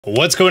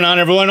What's going on,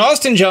 everyone?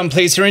 Austin John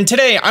Place here, and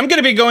today I'm going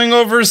to be going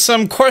over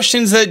some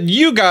questions that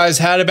you guys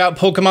had about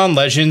Pokemon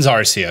Legends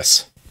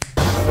Arceus.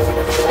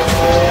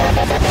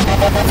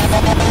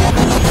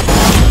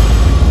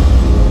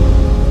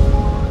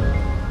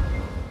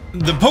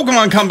 The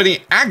Pokemon Company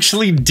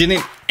actually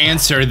didn't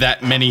answer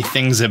that many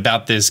things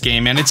about this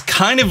game, and it's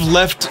kind of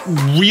left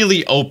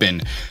really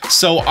open.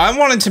 So I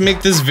wanted to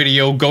make this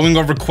video going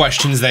over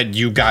questions that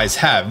you guys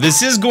have.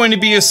 This is going to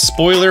be a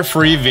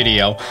spoiler-free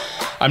video.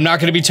 I'm not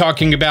going to be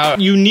talking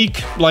about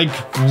unique,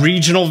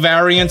 regional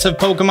variants of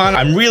Pokemon.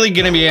 I'm really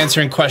going to be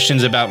answering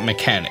questions about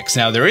mechanics.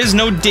 Now, there is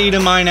no data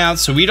mine out,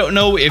 so we don't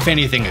know if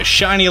anything is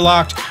shiny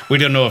locked. We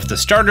don't know if the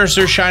starters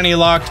are shiny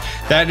locked.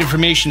 That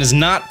information is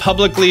not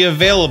publicly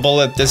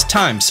available at this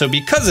time. So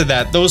because of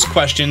that, those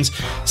questions,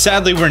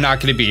 sadly, we're not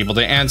going to be able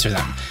to answer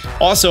them.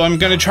 Also, I'm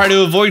going to try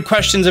to avoid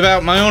questions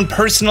about my own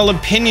personal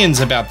opinions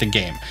about the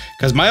game,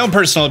 because my own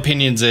personal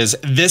opinions is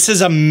this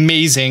is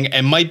amazing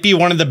and might be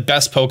one of the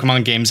best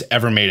Pokemon games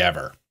ever made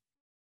ever.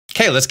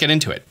 Okay, let's get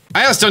into it.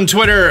 I asked on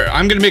Twitter,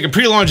 I'm going to make a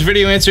pre-launch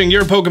video answering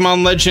your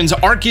Pokemon Legends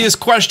Arceus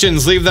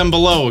questions. Leave them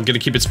below. I'm going to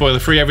keep it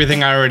spoiler-free,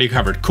 everything I already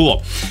covered.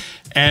 Cool.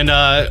 And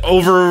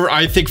over,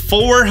 I think,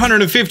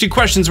 450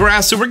 questions were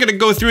asked, so we're gonna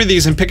go through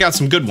these and pick out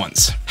some good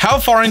ones. How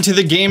far into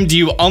the game do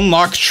you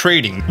unlock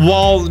trading?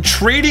 While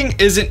trading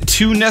isn't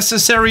too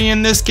necessary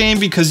in this game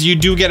because you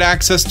do get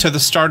access to the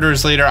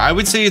starters later, I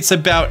would say it's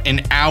about an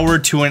hour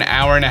to an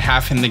hour and a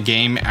half in the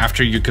game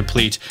after you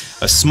complete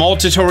a small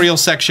tutorial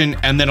section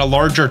and then a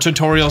larger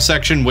tutorial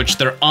section, which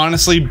they're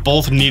honestly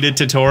both needed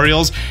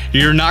tutorials.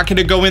 You're not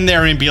gonna go in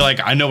there and be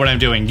like, I know what I'm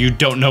doing. You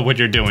don't know what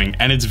you're doing,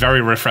 and it's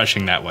very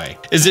refreshing that way.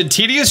 Is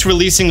it tedious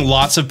releasing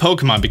lots of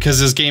Pokemon because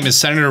this game is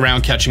centered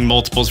around catching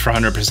multiples for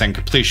 100%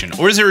 completion?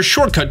 Or is there a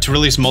shortcut to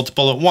release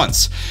multiple at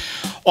once?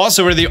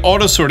 Also, are they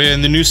auto-sorted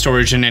in the new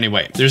storage in any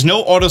way? There's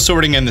no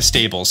auto-sorting in the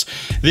stables.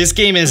 This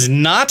game is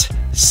not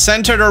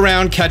centered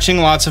around catching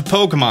lots of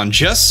Pokemon,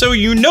 just so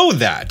you know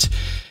that.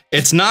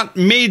 It's not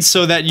made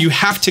so that you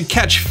have to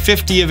catch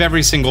 50 of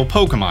every single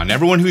Pokemon.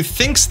 Everyone who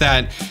thinks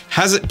that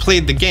hasn't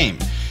played the game.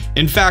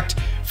 In fact,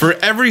 for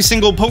every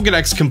single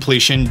Pokedex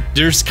completion,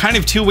 there's kind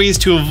of two ways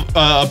to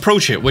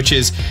approach it, which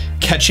is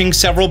catching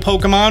several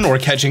Pokemon or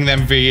catching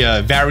them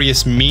via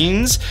various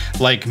means,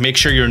 like make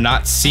sure you're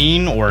not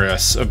seen, or a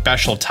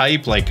special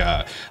type, like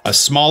a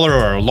smaller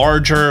or a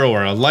larger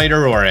or a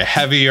lighter or a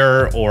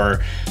heavier or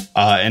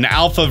an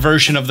alpha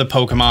version of the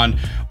Pokemon.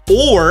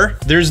 Or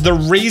there's the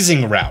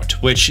raising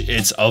route, which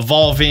it's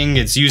evolving,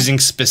 it's using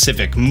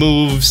specific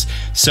moves.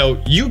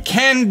 So you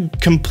can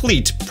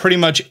complete pretty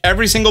much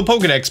every single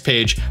Pokedex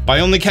page by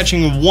only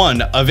catching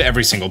one of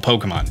every single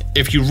Pokemon,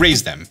 if you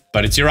raise them,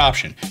 but it's your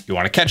option. You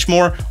want to catch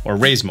more or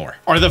raise more.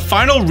 Are the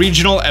final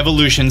regional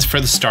evolutions for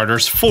the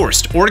starters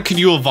forced, or could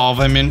you evolve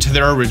them into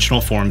their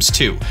original forms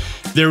too?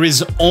 There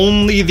is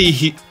only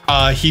the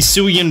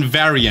Hisuian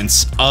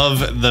variants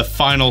of the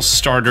final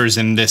starters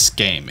in this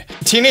game.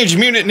 Teenage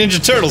Mutant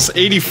Ninja Turtles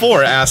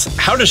 84 asks,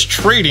 how does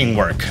trading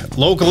work?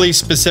 Locally,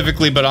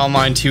 specifically, but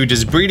online too,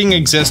 does breeding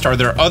exist? Are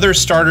there other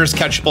starters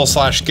catchable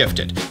 /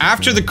 gifted?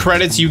 After the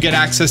credits, you get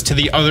access to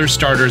the other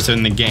starters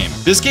in the game.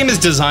 This game is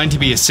designed to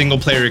be a single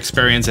player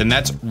experience, and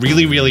that's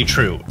really, really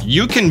true.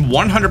 You can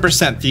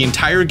 100% the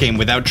entire game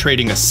without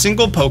trading a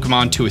single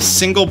Pokemon to a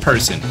single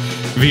person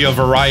via a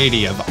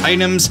variety of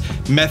items,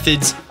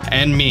 methods,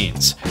 and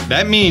means.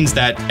 That means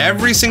that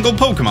every single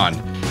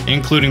Pokemon,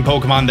 including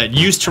Pokemon that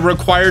used to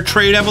require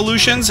trade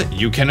evolutions,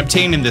 you can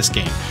obtain in this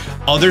game.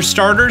 Other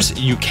starters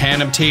you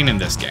can obtain in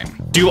this game.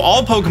 Do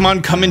all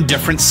Pokemon come in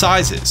different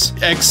sizes?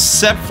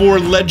 Except for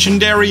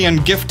legendary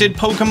and gifted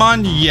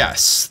Pokemon,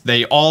 yes.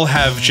 They all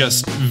have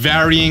just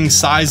varying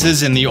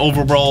sizes in the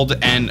overworld,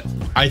 and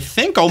I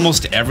think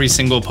almost every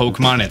single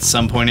Pokemon at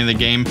some point in the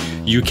game,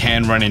 you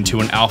can run into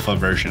an alpha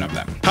version of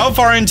them. How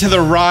far into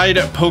the ride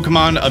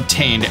Pokemon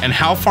obtained, and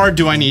how far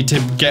do I need to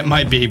get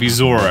my baby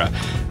Zora?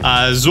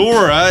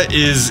 Zora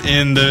is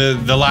in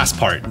the last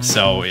part,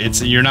 so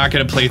you're not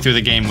going to play through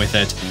the game with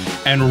it.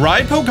 And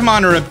ride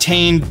Pokemon are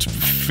obtained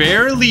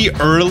fairly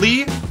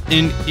early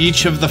in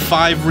each of the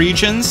 5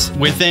 regions.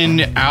 Within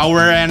an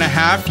hour and a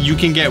half, you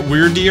can get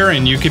Weirdeer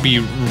and you could be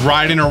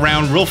riding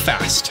around real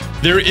fast.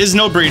 There is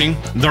no breeding.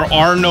 There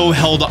are no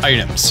held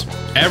items.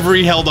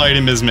 Every held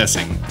item is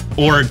missing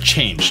or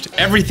changed.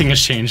 Everything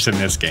is changed in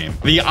this game.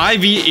 The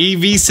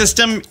IV-EV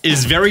system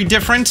is very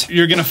different.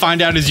 You're gonna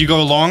find out as you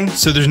go along.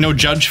 So there's no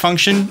judge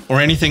function or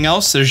anything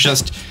else. There's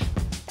just,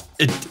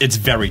 it's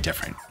very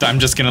different. I'm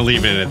just gonna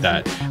leave it at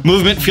that.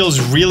 Movement feels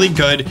really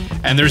good,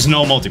 and there's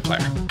no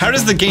multiplayer. How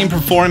does the game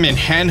perform in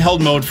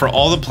handheld mode for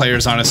all the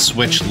players on a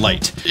Switch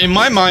Lite? In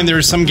my mind, there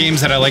are some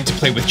games that I like to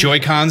play with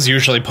Joy-Cons,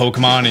 usually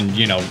Pokemon and,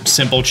 you know,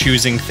 simple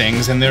choosing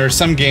things, and there are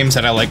some games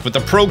that I like with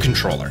a Pro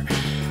Controller.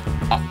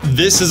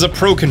 This is a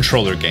Pro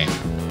Controller game,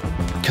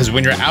 because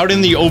when you're out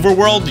in the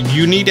overworld,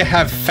 you need to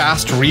have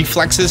fast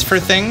reflexes for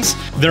things.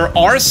 There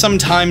are some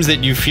times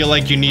that you feel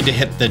like you need to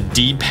hit the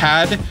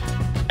D-pad,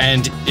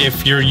 and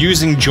if you're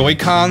using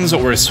Joy-Cons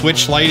or a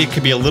Switch Lite, it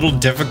could be a little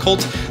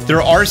difficult.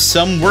 There are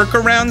some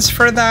workarounds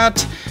for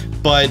that,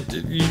 but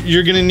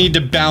you're gonna need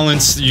to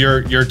balance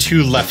your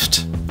two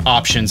left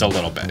options a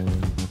little bit.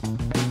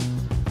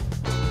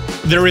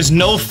 There is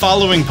no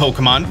following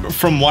Pokemon.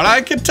 From what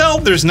I could tell,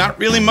 there's not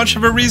really much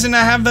of a reason to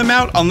have them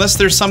out unless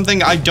there's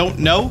something I don't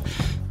know.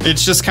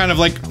 It's just kind of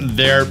like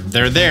they're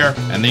there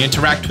and they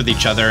interact with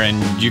each other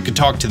and you can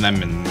talk to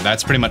them, and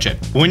that's pretty much it.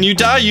 When you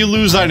die, you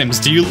lose items.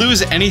 Do you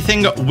lose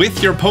anything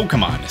with your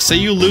Pokemon? Say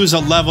you lose a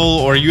level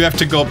or you have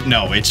to go up.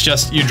 No, it's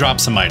just you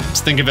drop some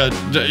items. Think of it,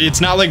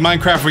 it's not like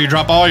Minecraft where you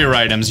drop all your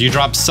items, you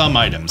drop some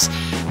items.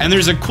 And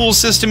there's a cool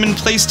system in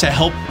place to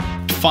help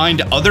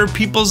find other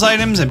people's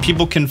items and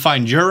people can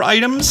find your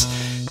items.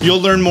 You'll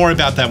learn more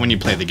about that when you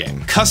play the game.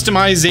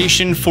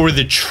 Customization for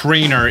the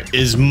trainer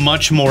is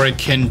much more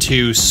akin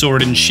to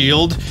Sword and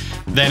Shield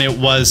than it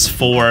was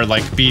for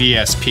like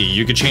BDSP.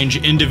 You could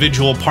change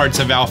individual parts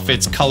of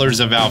outfits, colors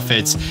of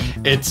outfits.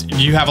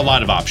 You have a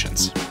lot of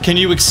options. Can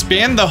you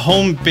expand the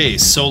home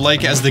base? So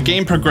like as the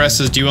game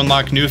progresses, do you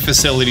unlock new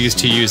facilities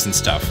to use and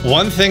stuff?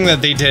 One thing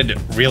that they did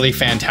really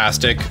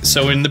fantastic.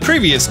 So in the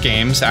previous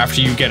games,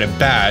 after you get a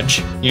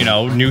badge, you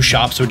know, new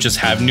shops would just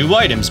have new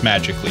items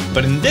magically.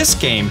 But in this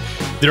game,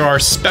 there are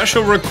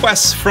special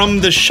requests from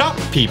the shop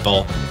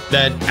people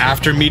that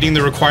after meeting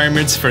the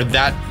requirements for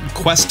that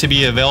quest to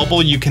be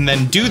available, you can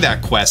then do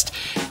that quest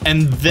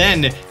and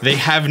then they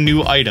have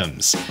new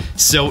items.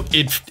 So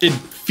it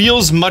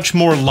feels much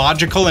more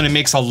logical and it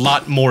makes a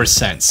lot more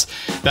sense.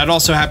 That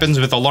also happens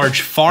with a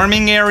large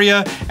farming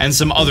area and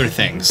some other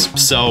things.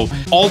 So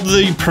all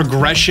the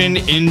progression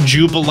in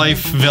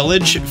Jubilife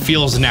Village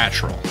feels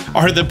natural.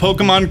 Are the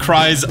Pokemon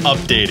cries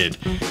updated?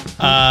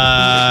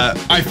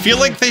 I feel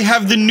like they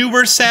have the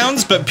newer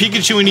sounds, but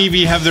Pikachu and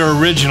Eevee have their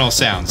original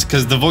sounds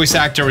because the voice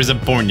actor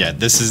isn't born yet.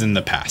 This is in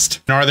the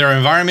past. And are their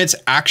environments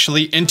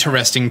actually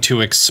interesting to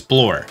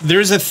explore?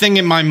 There's a thing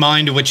in my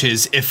mind, which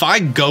is if I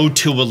go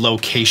to a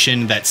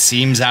location that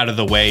seems out of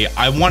the way,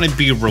 I want to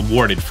be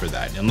rewarded for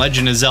that. In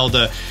Legend of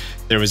Zelda,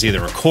 there was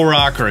either a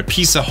Korok or a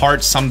piece of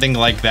heart, something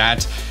like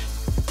that.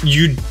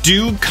 You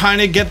do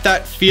kind of get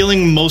that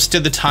feeling most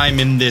of the time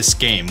in this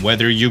game,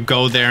 whether you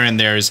go there and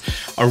there's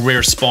a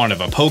rare spawn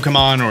of a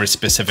Pokemon or a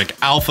specific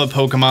alpha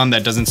Pokemon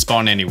that doesn't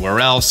spawn anywhere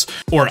else,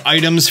 or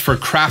items for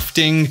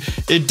crafting.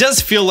 It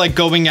does feel like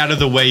going out of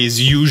the way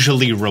is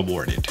usually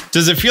rewarded.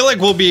 Does it feel like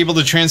we'll be able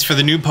to transfer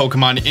the new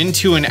Pokemon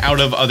into and out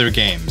of other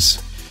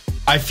games?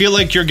 I feel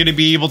like you're going to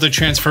be able to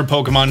transfer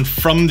Pokemon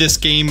from this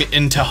game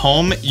into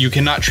home. You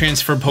cannot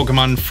transfer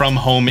Pokemon from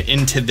home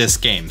into this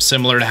game,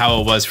 similar to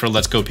how it was for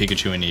Let's Go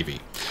Pikachu and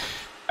Eevee.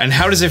 And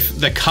how does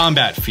the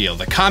combat feel?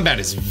 The combat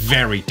is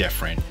very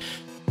different.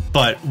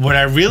 But what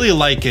I really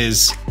like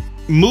is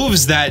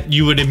moves that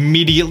you would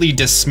immediately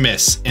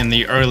dismiss in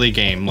the early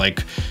game,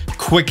 like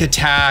Quick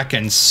Attack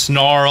and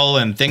Snarl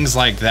and things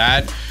like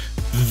that.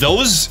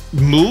 Those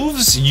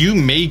moves you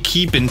may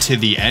keep into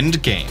the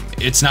end game.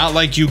 It's not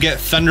like you get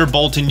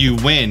Thunderbolt and you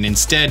win.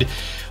 Instead,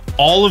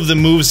 all of the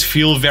moves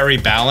feel very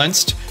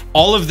balanced.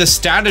 All of the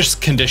status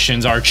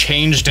conditions are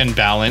changed and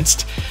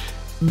balanced.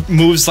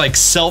 Moves like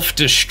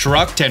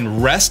Self-Destruct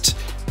and Rest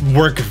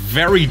work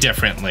very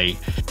differently.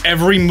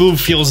 Every move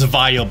feels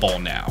viable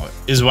now,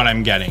 is what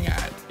I'm getting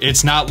at.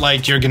 It's not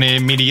like you're gonna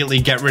immediately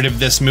get rid of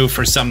this move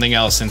for something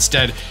else.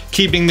 Instead,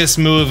 keeping this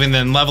move and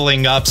then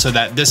leveling up so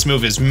that this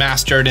move is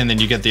mastered and then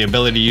you get the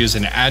ability to use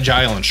an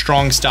agile and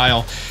strong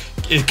style.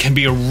 It can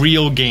be a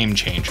real game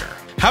changer.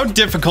 How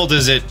difficult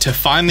is it to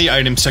find the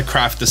items to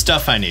craft the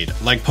stuff I need,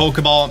 like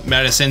Pokeball,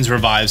 medicines,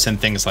 revives, and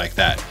things like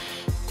that?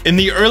 In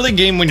the early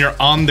game when you're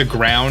on the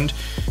ground,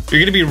 you're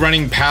gonna be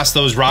running past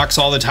those rocks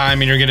all the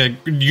time and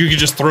you can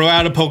just throw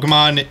out a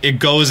Pokemon, it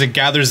goes, it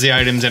gathers the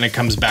items, and it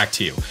comes back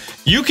to you.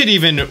 You could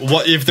even,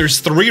 if there's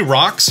 3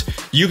 rocks,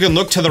 you can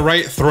look to the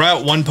right, throw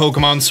out one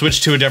Pokemon,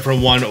 switch to a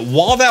different one.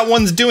 While that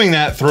one's doing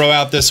that, throw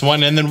out this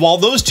one, and then while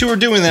those 2 are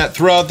doing that,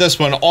 throw out this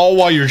one, all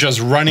while you're just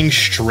running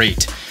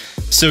straight.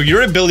 So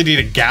your ability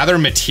to gather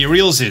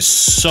materials is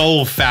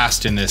so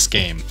fast in this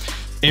game.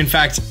 In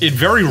fact, it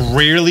very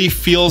rarely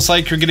feels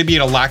like you're gonna be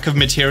at a lack of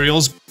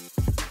materials,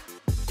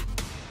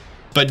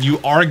 but you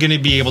are going to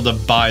be able to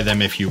buy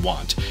them if you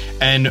want.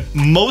 And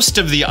most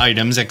of the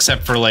items,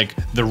 except for like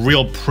the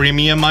real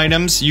premium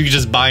items, you can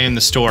just buy in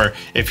the store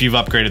if you've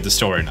upgraded the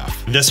store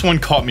enough. This one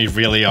caught me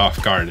really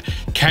off guard.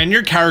 Can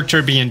your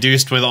character be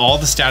induced with all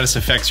the status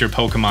effects your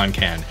Pokemon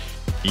can?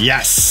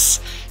 Yes!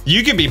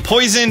 You can be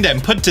poisoned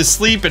and put to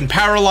sleep and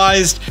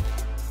paralyzed,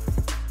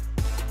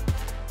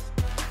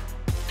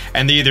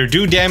 and they either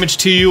do damage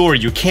to you or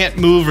you can't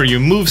move or you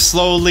move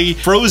slowly.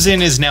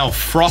 Frozen is now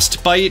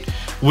Frostbite,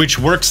 which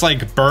works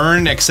like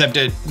Burn, except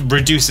it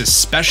reduces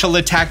special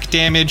attack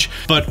damage.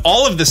 But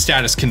all of the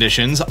status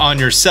conditions on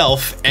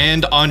yourself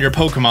and on your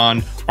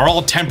Pokemon are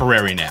all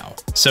temporary now.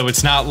 So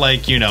it's not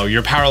like, you know,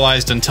 you're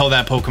paralyzed until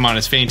that Pokemon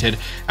is fainted.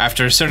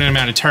 After a certain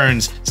amount of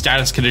turns,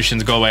 status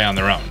conditions go away on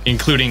their own,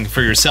 including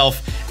for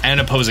yourself and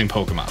opposing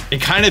Pokemon.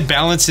 It kind of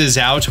balances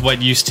out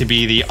what used to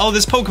be the, oh,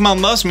 this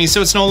Pokemon loves me,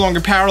 so it's no longer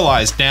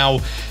paralyzed. Now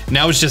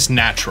it's just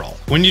natural.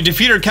 When you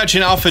defeat or catch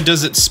an alpha,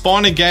 does it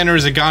spawn again or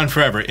is it gone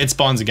forever? It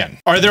spawns again.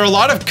 Are there a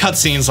lot of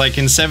cutscenes like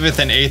in 7th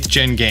and 8th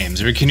gen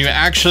games, or can you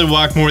actually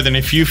walk more than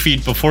a few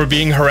feet before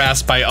being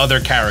harassed by other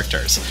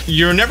characters?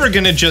 You're never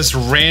gonna just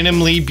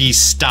randomly be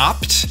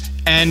stopped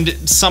and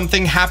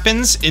something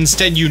happens.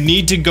 Instead, you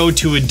need to go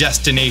to a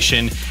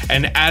destination,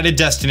 and at a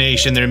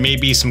destination, there may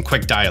be some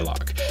quick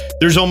dialogue.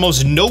 There's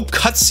almost no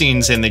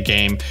cutscenes in the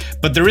game,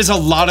 but there is a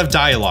lot of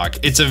dialogue.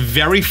 It's a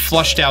very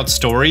fleshed out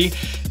story.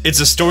 It's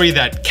a story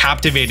that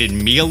captivated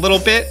me a little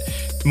bit.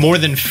 More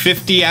than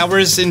 50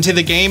 hours into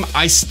the game,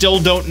 I still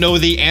don't know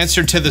the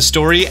answer to the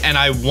story, and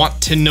I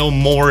want to know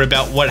more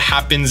about what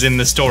happens in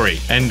the story.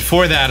 And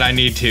for that, I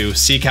need to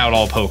seek out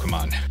all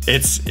Pokemon.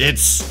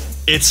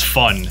 It's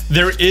fun.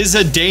 There is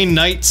a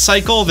day-night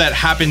cycle that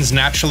happens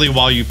naturally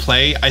while you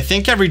play. I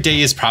think every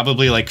day is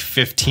probably like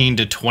 15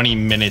 to 20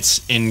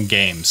 minutes in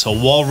game. So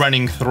while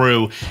running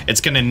through,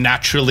 it's gonna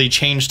naturally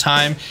change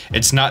time.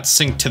 It's not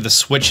synced to the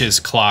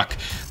Switch's clock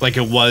like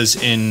it was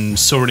in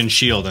Sword and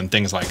Shield and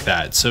things like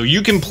that. So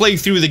you can play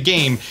through the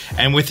game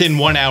and within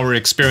 1 hour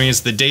experience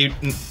the day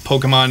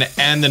Pokemon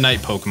and the night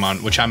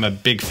Pokemon, which I'm a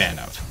big fan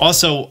of.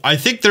 Also, I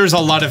think there's a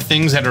lot of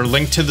things that are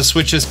linked to the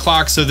Switch's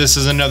clock, so this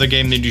is another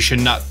game that you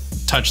should not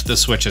touch the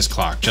Switch's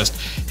clock. Just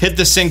hit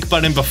the sync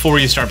button before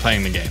you start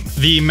playing the game.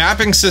 The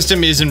mapping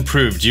system is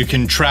improved. You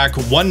can track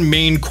one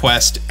main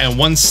quest and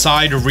one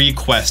side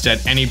request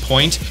at any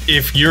point.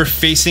 If you're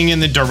facing in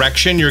the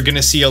direction, you're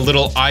gonna see a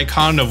little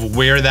icon of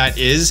where that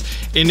is.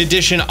 In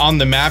addition, on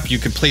the map, you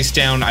can place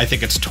down, I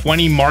think it's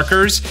 20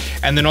 markers,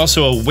 and then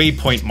also a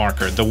waypoint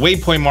marker. The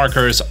waypoint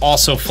marker is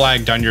also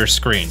flagged on your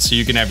screen. So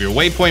you can have your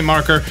waypoint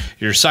marker,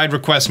 your side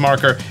request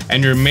marker,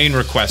 and your main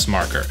request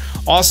marker.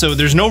 Also,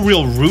 there's no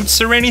real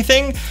routes or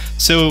anything,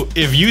 so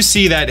if you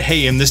see that,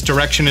 hey, in this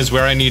direction is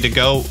where I need to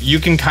go, you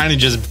can kind of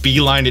just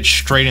beeline it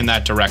straight in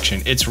that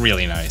direction. It's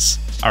really nice.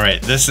 All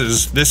right, this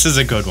is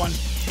a good one.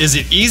 Is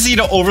it easy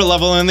to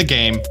overlevel in the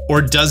game,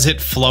 or does it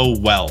flow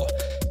well?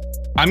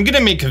 I'm gonna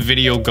make a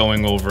video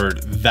going over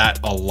that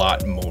a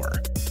lot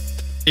more.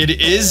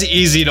 It is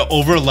easy to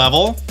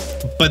overlevel,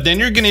 but then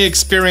you're gonna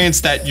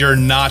experience that you're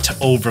not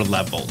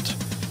overleveled.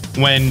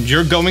 When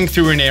you're going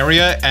through an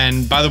area,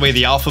 and by the way,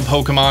 the alpha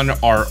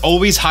Pokemon are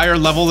always higher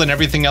level than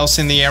everything else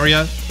in the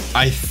area.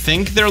 I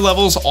think their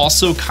levels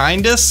also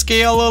kind of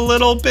scale a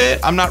little bit.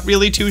 I'm not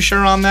really too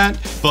sure on that,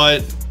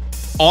 but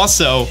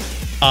also,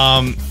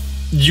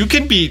 you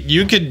could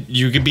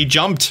be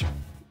jumped.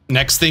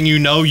 Next thing you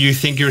know, you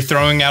think you're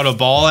throwing out a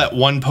ball at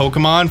one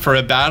Pokemon for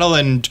a battle,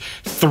 and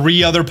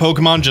 3 other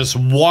Pokemon just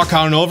walk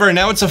on over, and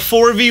now it's a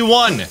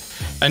 4v1,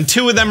 and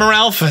 2 of them are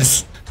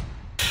alphas.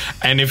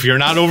 And if you're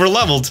not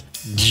overleveled,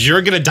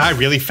 you're gonna die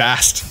really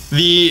fast.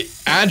 The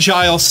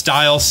agile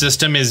style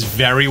system is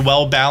very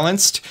well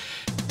balanced,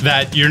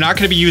 that you're not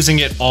gonna be using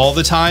it all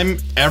the time.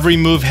 Every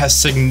move has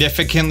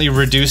significantly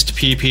reduced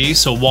PP,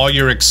 so while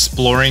you're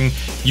exploring,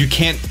 you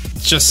can't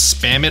just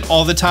spam it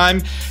all the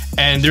time.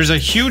 And there's a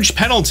huge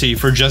penalty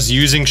for just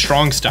using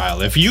strong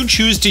style. If you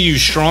choose to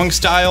use strong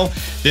style,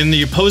 then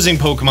the opposing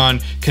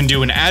Pokemon can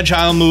do an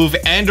agile move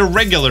and a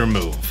regular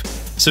move.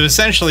 So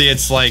essentially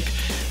it's like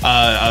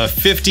a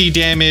 50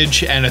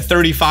 damage and a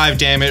 35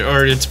 damage,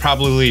 or it's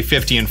probably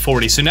 50 and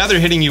 40. So now they're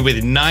hitting you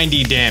with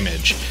 90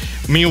 damage.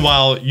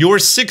 Meanwhile, your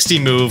 60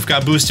 move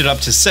got boosted up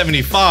to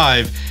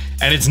 75,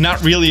 and it's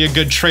not really a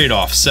good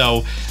trade-off.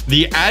 So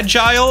the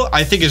agile,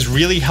 I think, is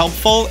really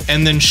helpful,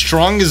 and then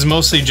strong is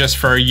mostly just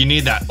for, you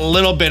need that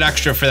little bit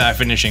extra for that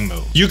finishing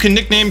move. You can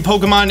nickname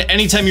Pokemon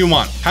anytime you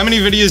want. How many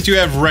videos do you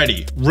have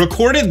ready?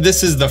 Recorded,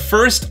 this is the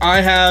first. I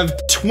have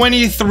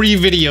 23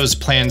 videos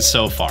planned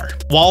so far.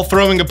 While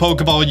throwing a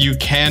Pokeball, you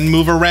can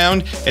move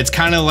around. It's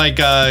kind of like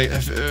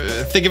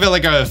think of it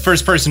like a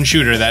first-person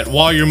shooter, that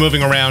while you're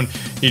moving around,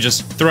 you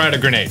just throw out a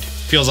grenade.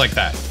 Feels like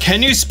that.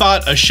 Can you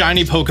spot a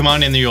shiny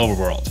Pokemon in the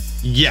overworld?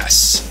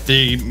 Yes,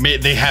 they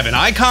have an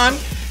icon,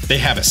 they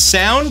have a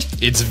sound.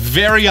 It's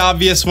very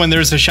obvious when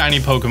there's a shiny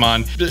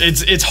Pokemon.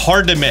 It's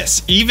hard to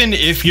miss. Even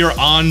if you're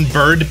on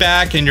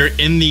Birdback and you're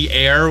in the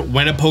air,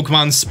 when a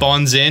Pokemon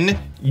spawns in,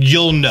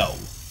 you'll know.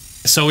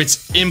 So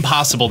it's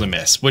impossible to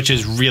miss, which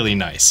is really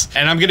nice.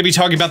 And I'm gonna be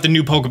talking about the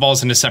new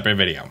Pokeballs in a separate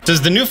video.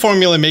 Does the new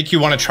formula make you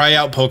want to try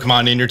out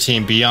Pokemon in your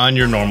team beyond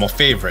your normal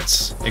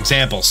favorites?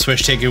 Example,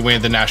 Switch taking away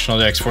the National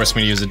Dex forced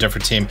me to use a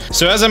different team.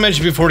 So as I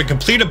mentioned before, to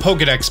complete a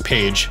Pokedex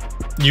page,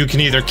 you can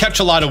either catch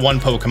a lot of one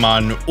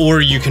Pokemon,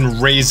 or you can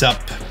raise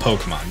up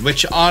Pokemon,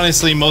 which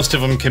honestly, most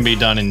of them can be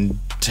done in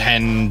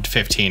 10 to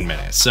 15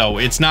 minutes. So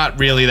it's not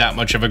really that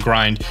much of a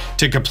grind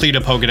to complete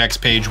a Pokedex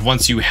page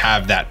once you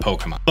have that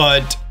Pokemon.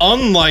 But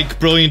unlike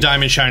Brilliant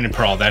Diamond, Shine, and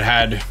Pearl that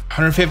had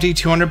 150,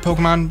 200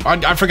 Pokemon,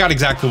 I forgot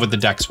exactly what the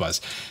dex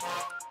was.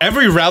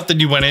 Every route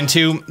that you went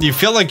into, you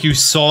feel like you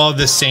saw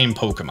the same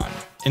Pokemon.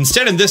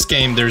 Instead, in this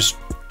game, there's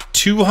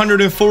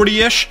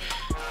 240-ish,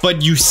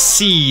 but you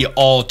see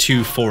all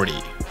 240.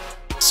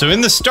 So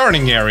in the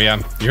starting area,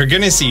 you're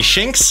gonna see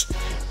Shinx,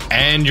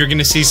 and you're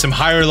gonna see some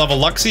higher level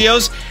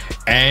Luxios,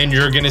 and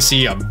you're gonna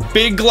see a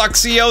big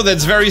Luxio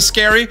that's very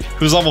scary,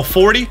 who's level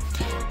 40,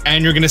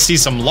 and you're gonna see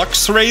some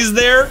Luxrays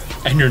there,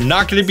 and you're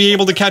not gonna be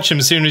able to catch him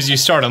as soon as you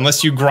start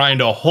unless you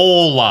grind a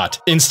whole lot.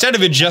 Instead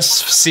of it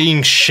just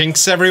seeing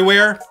Shinx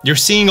everywhere, you're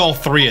seeing all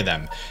 3 of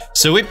them.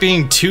 So it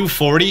being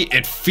 240,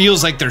 it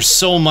feels like there's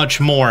so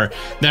much more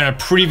than a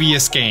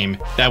previous game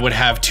that would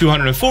have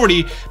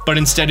 240, but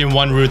instead in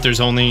one route there's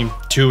only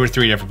 2 or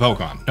 3 different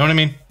Pokemon. Know what I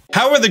mean?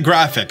 How are the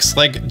graphics?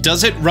 Like,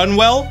 does it run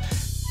well?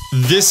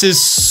 This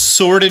is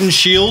Sword and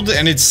Shield,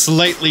 and it's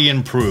slightly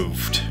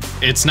improved.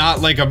 It's not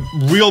like a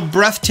real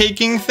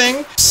breathtaking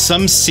thing.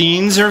 Some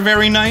scenes are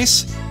very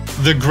nice.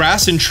 The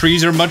grass and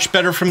trees are much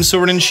better from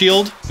Sword and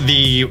Shield.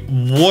 The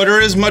water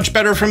is much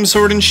better from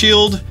Sword and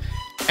Shield.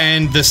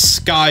 And the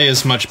sky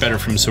is much better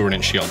from Sword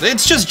and Shield.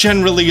 It's just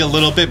generally a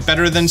little bit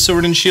better than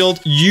Sword and Shield.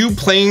 You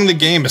playing the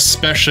game,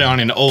 especially on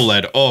an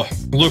OLED, oh,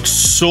 looks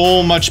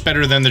so much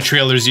better than the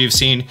trailers you've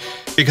seen,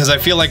 because I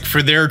feel like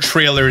for their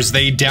trailers,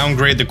 they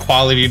downgrade the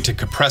quality to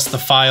compress the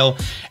file,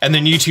 and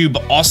then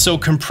YouTube also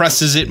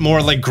compresses it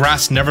more. Like,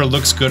 grass never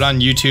looks good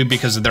on YouTube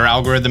because of their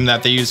algorithm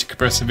that they use to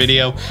compress the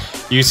video.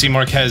 You see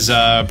Marquez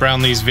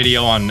Brownlee's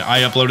video on,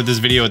 I uploaded this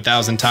video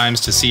 1,000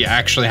 times to see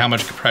actually how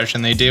much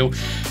compression they do,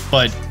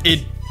 but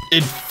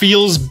it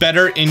feels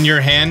better in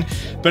your hand.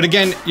 But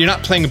again, you're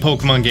not playing a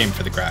Pokemon game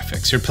for the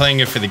graphics. You're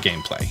playing it for the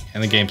gameplay,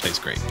 and the gameplay's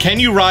great. Can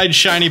you ride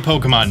shiny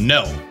Pokemon?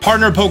 No.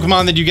 Partner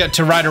Pokemon that you get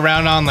to ride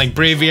around on, like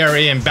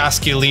Braviary and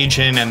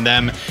Basculegion and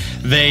them,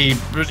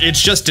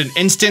 it's just an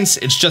instance,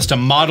 it's just a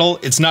model,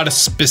 it's not a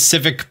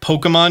specific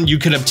Pokemon. You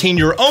can obtain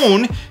your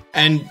own,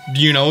 and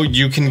you know,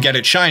 you can get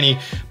it shiny,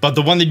 but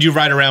the one that you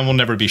ride around will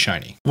never be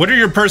shiny. What are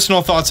your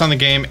personal thoughts on the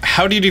game?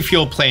 How did you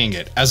feel playing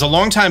it? As a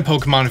longtime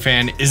Pokemon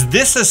fan, is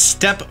this a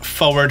step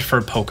forward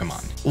for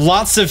Pokemon?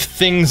 Lots of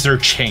things are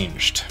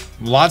changed.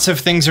 Lots of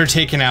things are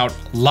taken out.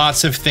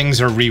 Lots of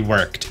things are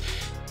reworked.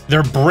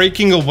 They're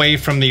breaking away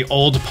from the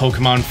old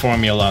Pokemon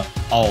formula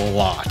a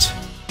lot.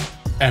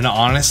 And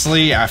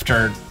honestly,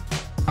 after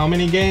how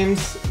many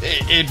games?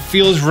 It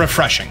feels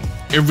refreshing.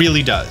 It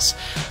really does.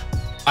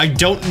 I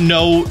don't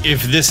know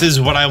if this is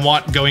what I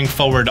want going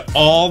forward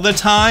all the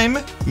time.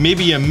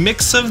 Maybe a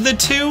mix of the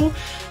two,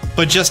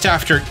 but just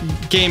after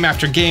game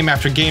after game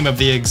after game of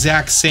the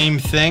exact same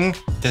thing,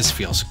 this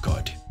feels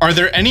good. Are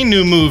there any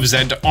new moves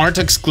that aren't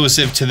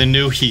exclusive to the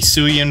new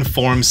Hisuian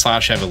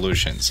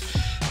form/evolutions?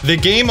 The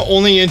game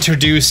only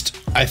introduced,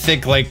 I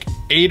think, like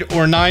 8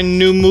 or 9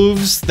 new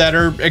moves that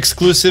are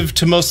exclusive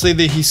to mostly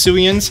the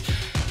Hisuians,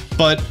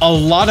 but a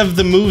lot of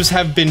the moves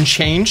have been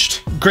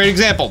changed. Great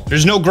example,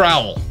 there's no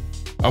Growl.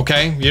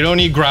 Okay, you don't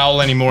need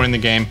Growl anymore in the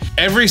game.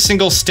 Every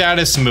single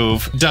status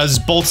move does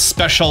both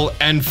special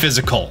and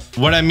physical.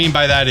 What I mean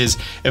by that is,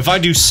 if I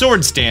do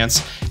Sword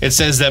Stance, it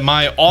says that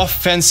my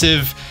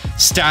offensive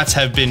stats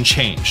have been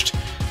changed.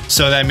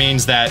 So that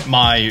means that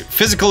my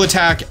physical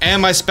attack and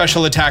my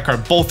special attack are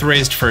both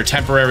raised for a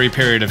temporary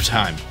period of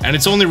time. And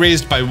it's only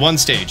raised by one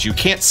stage. You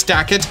can't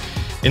stack it.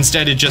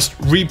 Instead, it just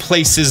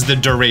replaces the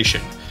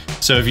duration.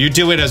 So if you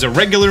do it as a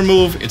regular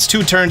move, it's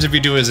 2 turns. If you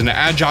do it as an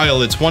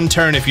agile, it's 1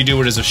 turn. If you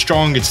do it as a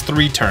strong, it's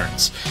 3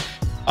 turns.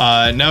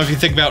 Now if you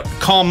think about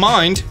Calm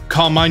Mind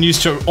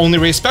used to only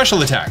raise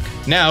special attack.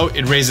 Now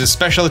it raises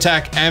special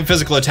attack and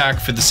physical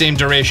attack for the same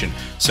duration.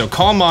 So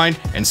Calm Mind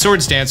and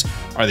Sword Stance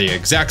are the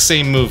exact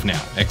same move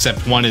now,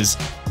 except one is,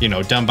 you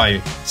know, done by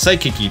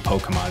Psychic-y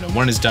Pokemon and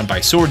one is done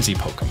by Swordsy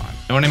Pokemon.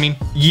 Know what I mean?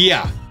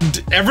 Yeah,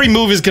 every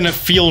move is gonna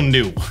feel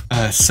new.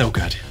 So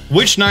good.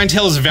 Which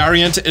Ninetales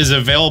variant is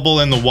available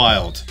in the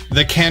wild?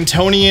 The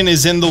Cantonian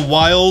is in the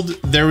wild.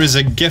 There is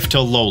a gift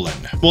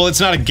Alolan. Well, it's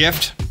not a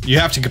gift. You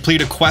have to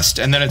complete a quest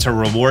and then it's a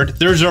reward.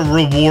 There's a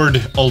reward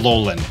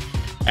Alolan,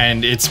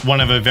 and it's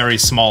one of a very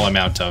small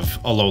amount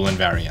of Alolan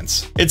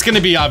variants. It's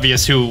gonna be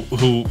obvious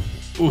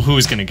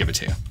who's gonna give it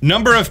to you.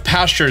 Number of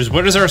pastures,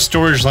 what does our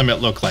storage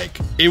limit look like?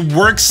 It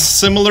works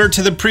similar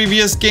to the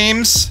previous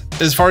games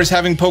as far as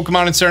having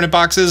Pokemon in certain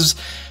boxes,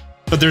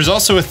 but there's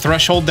also a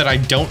threshold that I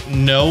don't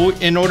know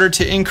in order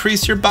to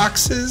increase your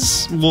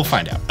boxes. We'll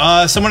find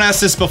out. Someone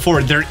asked this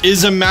before, there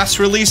is a mass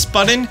release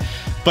button,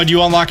 but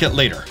you unlock it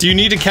later. Do you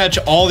need to catch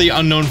all the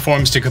unknown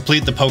forms to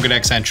complete the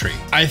Pokedex entry?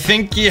 I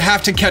think you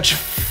have to catch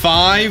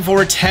 5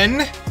 or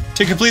 10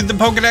 to complete the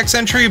Pokedex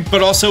entry,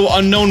 but also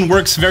unknown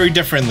works very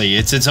differently.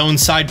 It's its own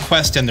side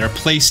quest, and they're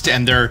placed,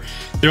 and they're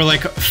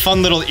like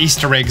fun little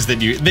Easter eggs that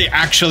they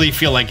actually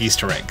feel like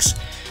Easter eggs.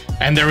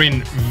 And they're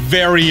in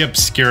very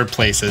obscure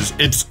places.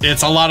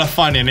 It's a lot of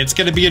fun, and it's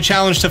gonna be a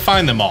challenge to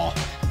find them all.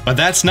 But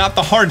that's not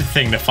the hard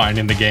thing to find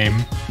in the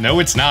game. No,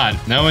 it's not.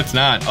 No, it's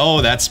not.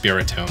 Oh, that's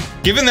Spiritomb.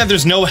 Given that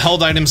there's no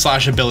held items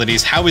 /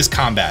 abilities, how is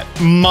combat?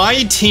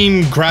 My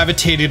team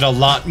gravitated a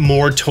lot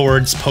more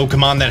towards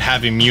Pokemon that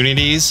have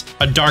immunities.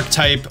 A dark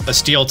type, a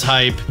steel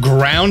type.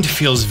 Ground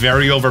feels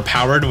very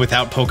overpowered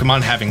without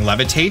Pokemon having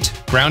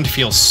levitate. Ground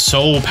feels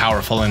so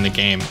powerful in the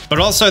game. But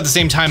also at the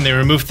same time, they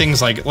remove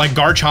things like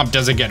Garchomp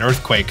doesn't get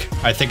Earthquake.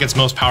 I think its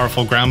most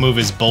powerful ground move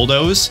is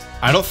Bulldoze.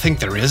 I don't think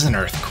there is an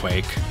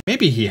Earthquake.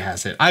 Maybe he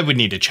has it. I would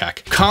need to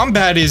check.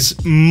 Combat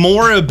is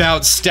more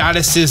about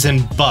statuses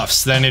and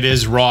buffs than it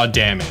is raw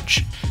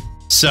damage.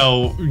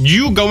 So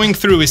you going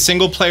through a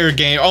single player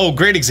game, oh,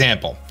 great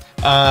example.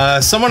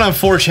 Someone on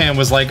 4chan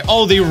was like,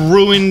 oh, they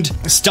ruined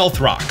Stealth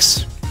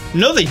Rocks.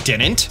 No, they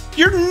didn't.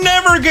 You're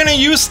never gonna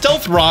use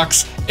Stealth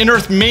Rocks in a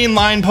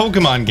mainline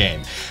Pokemon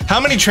game. How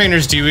many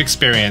trainers do you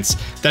experience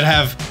that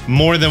have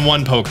more than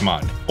one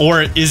Pokemon?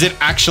 Or is it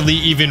actually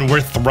even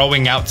worth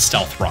throwing out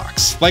Stealth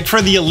Rocks? Like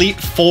for the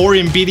Elite Four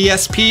in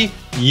BDSP,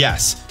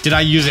 yes. Did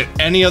I use it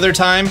any other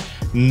time?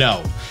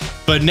 No.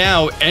 But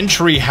now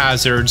entry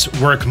hazards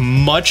work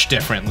much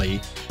differently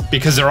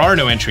because there are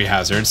no entry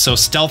hazards. So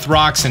Stealth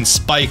Rocks and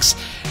Spikes,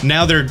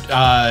 now they're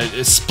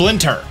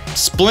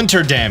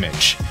Splinter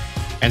damage.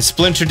 And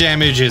Splinter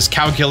damage is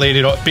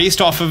calculated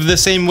based off of the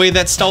same way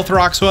that Stealth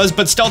Rocks was,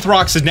 but Stealth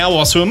Rocks is now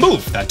also a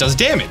move that does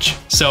damage.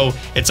 So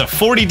it's a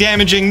 40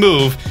 damaging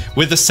move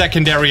with a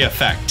secondary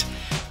effect.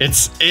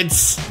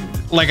 It's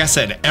like I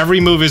said, every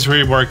move is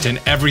reworked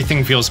and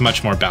everything feels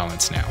much more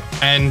balanced now.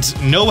 And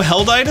no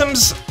held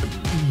items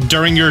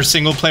during your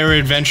single player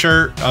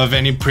adventure of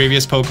any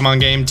previous Pokemon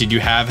game. Did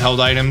you have held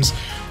items,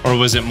 or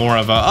was it more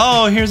of a,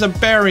 oh, here's a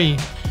berry?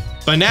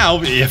 But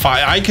now, if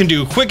I can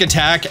do Quick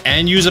Attack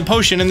and use a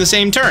potion in the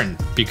same turn,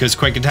 because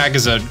Quick Attack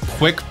is a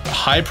quick,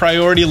 high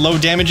priority, low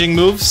damaging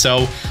move,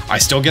 so I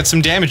still get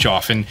some damage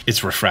off, and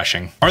it's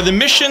refreshing. Are the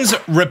missions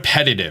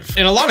repetitive?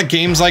 In a lot of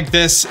games like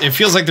this, it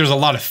feels like there's a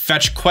lot of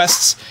fetch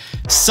quests.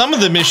 Some of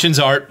the missions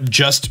are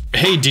just,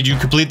 hey, did you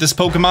complete this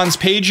Pokemon's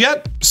page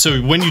yet?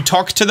 So when you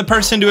talk to the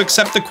person to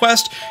accept the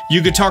quest,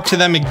 you could talk to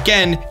them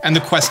again, and the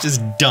quest is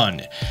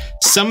done.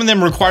 Some of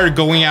them require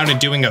going out and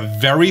doing a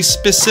very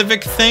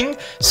specific thing.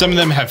 Some of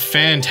them have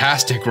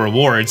fantastic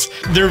rewards.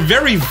 They're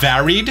very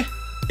varied.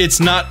 It's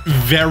not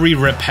very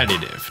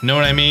repetitive. Know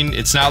what I mean?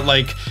 It's not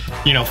like,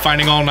 you know,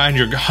 finding all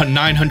 900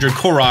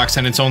 Koroks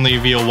and it's only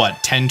via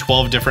what, 10,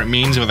 12 different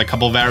means with a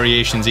couple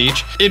variations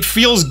each. It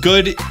feels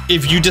good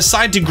if you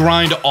decide to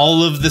grind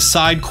all of the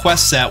side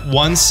quests at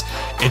once.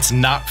 It's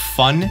not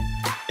fun.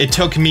 It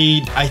took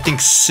me, I think,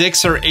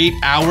 6 or 8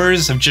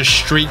 hours of just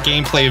straight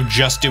gameplay of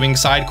just doing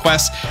side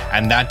quests,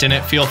 and that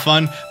didn't feel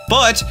fun,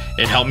 but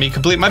it helped me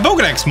complete my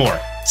Pokedex more.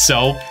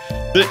 So,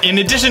 in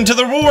addition to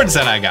the rewards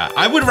that I got,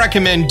 I would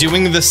recommend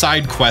doing the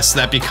side quests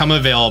that become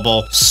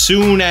available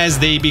soon as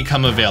they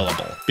become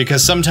available,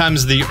 because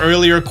sometimes the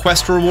earlier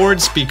quest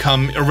rewards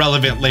become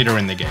irrelevant later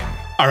in the game.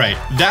 Alright,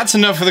 that's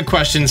enough of the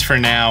questions for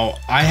now.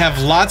 I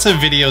have lots of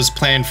videos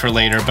planned for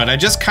later, but I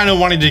just kind of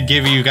wanted to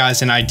give you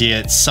guys an idea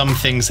at some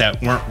things that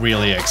weren't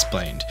really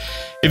explained.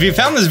 If you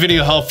found this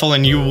video helpful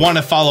and you want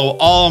to follow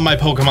all of my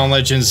Pokemon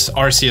Legends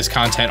Arceus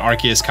content,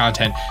 Arceus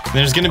content, and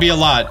there's going to be a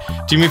lot,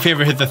 do me a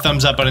favor, hit the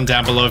thumbs up button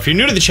down below. If you're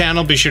new to the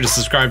channel, be sure to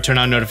subscribe, turn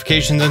on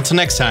notifications. Until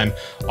next time,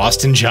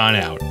 Austin John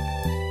out.